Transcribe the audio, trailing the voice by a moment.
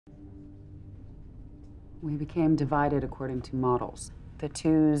We became divided according to models. The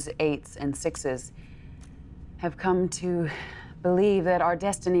 2s, 8s, and 6s have come to believe that our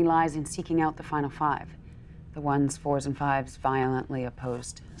destiny lies in seeking out the final 5. The 1s, 4s, and 5s violently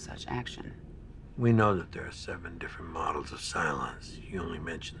opposed such action. We know that there are 7 different models of Cylons. You only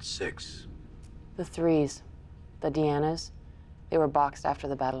mentioned 6. The 3s, the Deannas, they were boxed after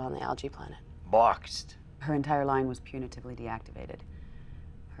the battle on the algae planet. Boxed? Her entire line was punitively deactivated.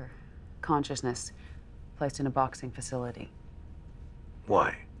 Her consciousness placed in a boxing facility.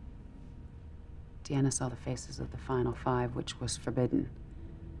 Why? Deanna saw the faces of the final 5, which was forbidden.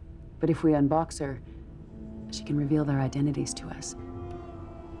 But if we unbox her, she can reveal their identities to us.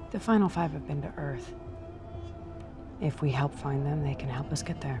 The final 5 have been to Earth. If we help find them, they can help us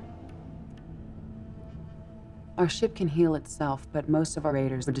get there. Our ship can heal itself, but most of our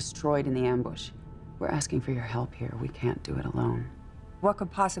raiders were destroyed in the ambush. We're asking for your help here. We can't do it alone. What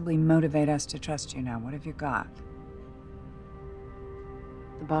could possibly motivate us to trust you now? What have you got?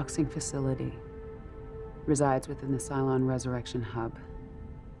 The boxing facility resides within the Cylon Resurrection Hub.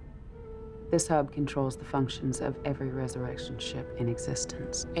 This hub controls the functions of every resurrection ship in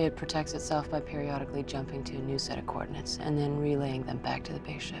existence. It protects itself by periodically jumping to a new set of coordinates and then relaying them back to the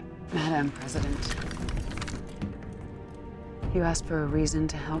base ship. Madam President, you asked for a reason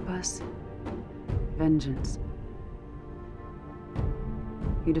to help us? Vengeance.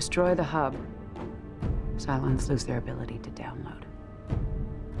 You destroy the hub, Cylons lose their ability to download.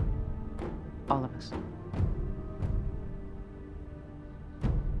 All of us.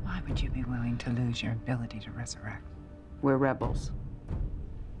 Why would you be willing to lose your ability to resurrect? We're rebels.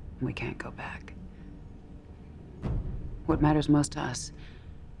 We can't go back. What matters most to us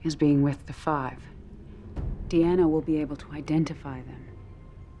is being with the 5. Deanna will be able to identify them.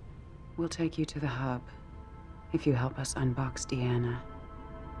 We'll take you to the hub if you help us unbox Deanna.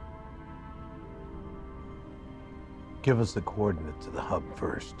 Give us the coordinates of the hub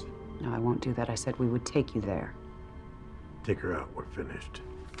first. No, I won't do that. I said we would take you there. Take her out. We're finished.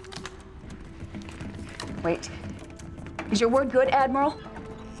 Wait. Is your word good, Admiral?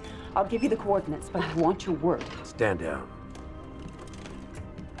 I'll give you the coordinates, but I want your word. Stand down.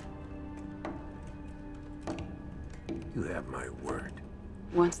 You have my word.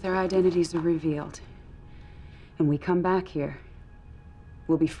 Once their identities are revealed, and we come back here,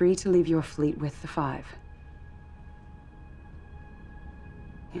 we'll be free to leave your fleet with the 5.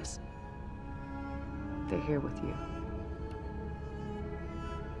 Yes. They're here with you.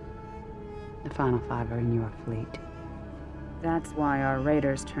 The final 5 are in your fleet. That's why our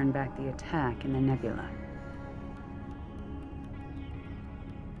raiders turned back the attack in the nebula.